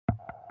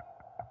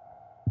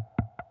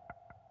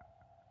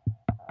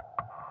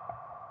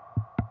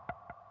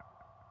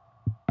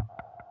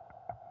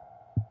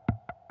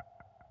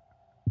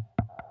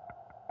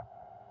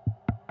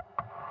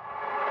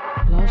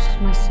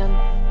myself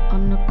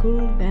on a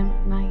cool damp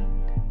night.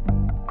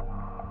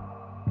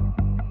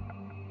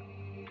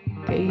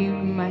 Gave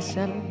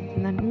myself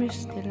in that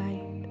misty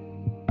light.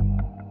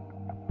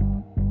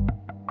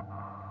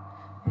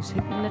 Was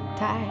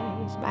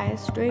hypnotized by a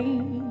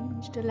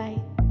strange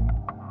delight.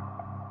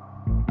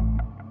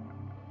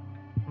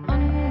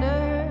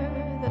 Under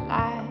the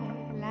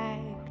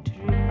lilac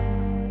tree,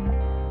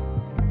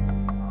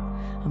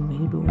 I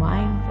made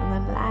wine from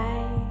the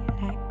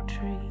lilac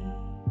tree.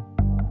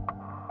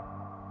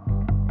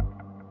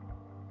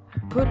 I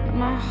put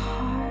my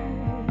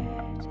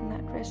heart in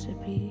that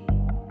recipe.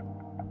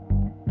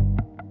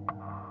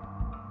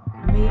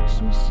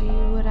 Makes me see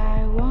what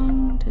I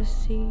want to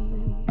see,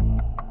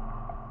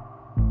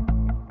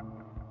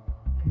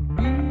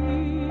 and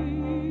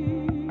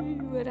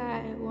be what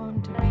I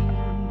want to be.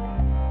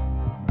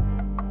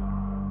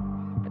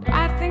 But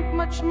I think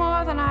much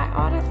more than I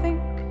ought to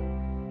think.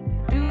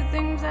 I do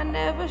things I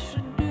never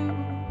should do.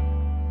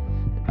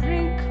 I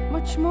drink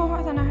much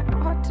more than I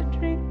ought to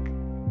drink,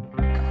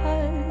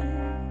 because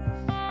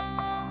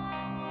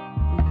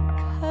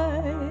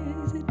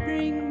it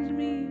brings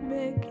me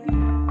back you.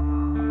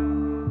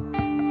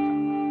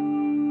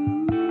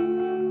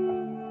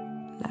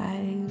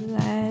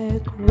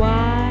 Lilac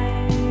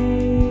wine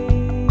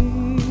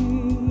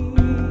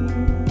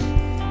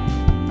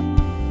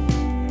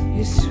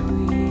is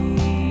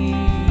sweet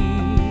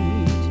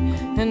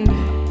and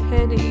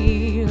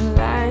heady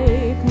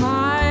like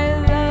my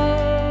love.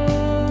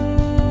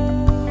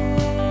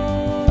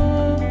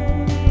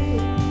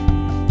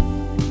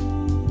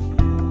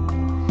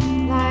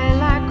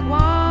 Lilac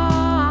wine,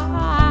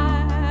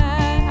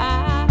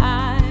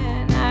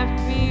 I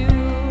feel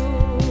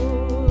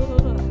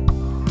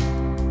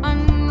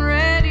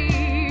unready.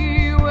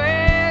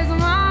 Where's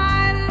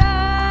my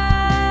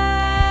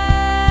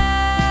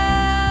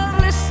love?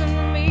 Listen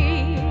to me.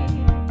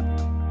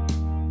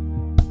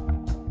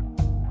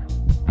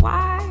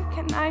 Why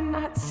can I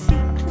not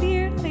see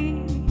clearly?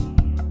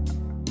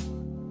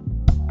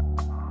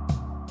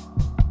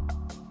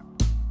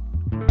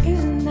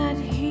 Isn't that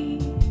he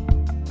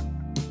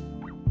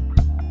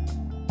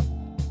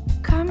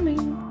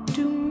coming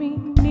to me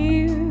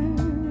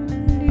nearly,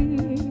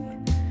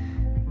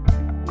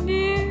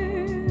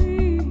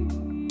 nearly?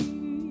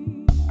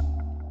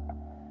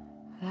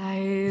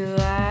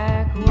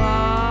 Lilac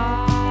wine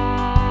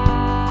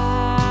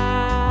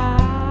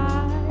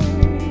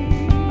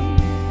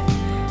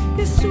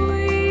is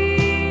sweet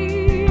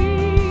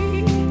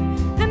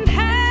and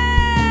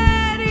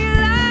heady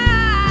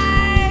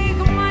like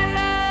my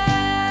love.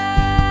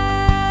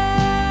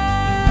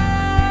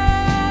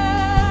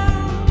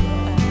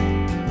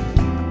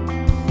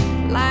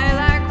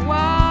 Lilac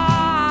wine,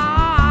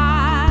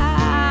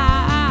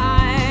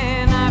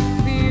 I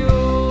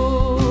feel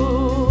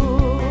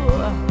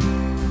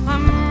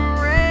I'm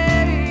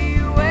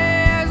ready.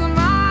 Where's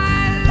my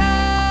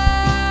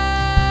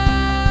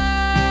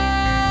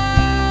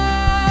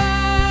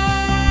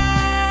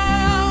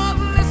love?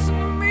 Listen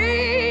to me.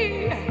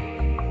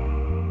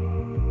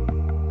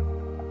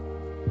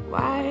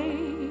 Why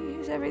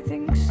is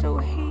everything so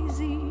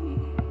hazy?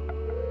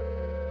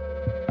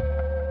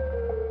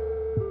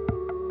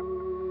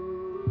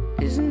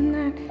 Isn't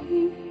that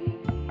he?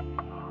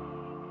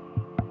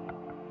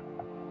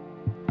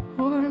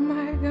 Or am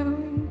I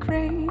going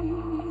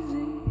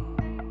crazy?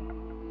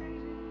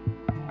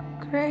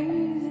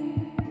 Crazy.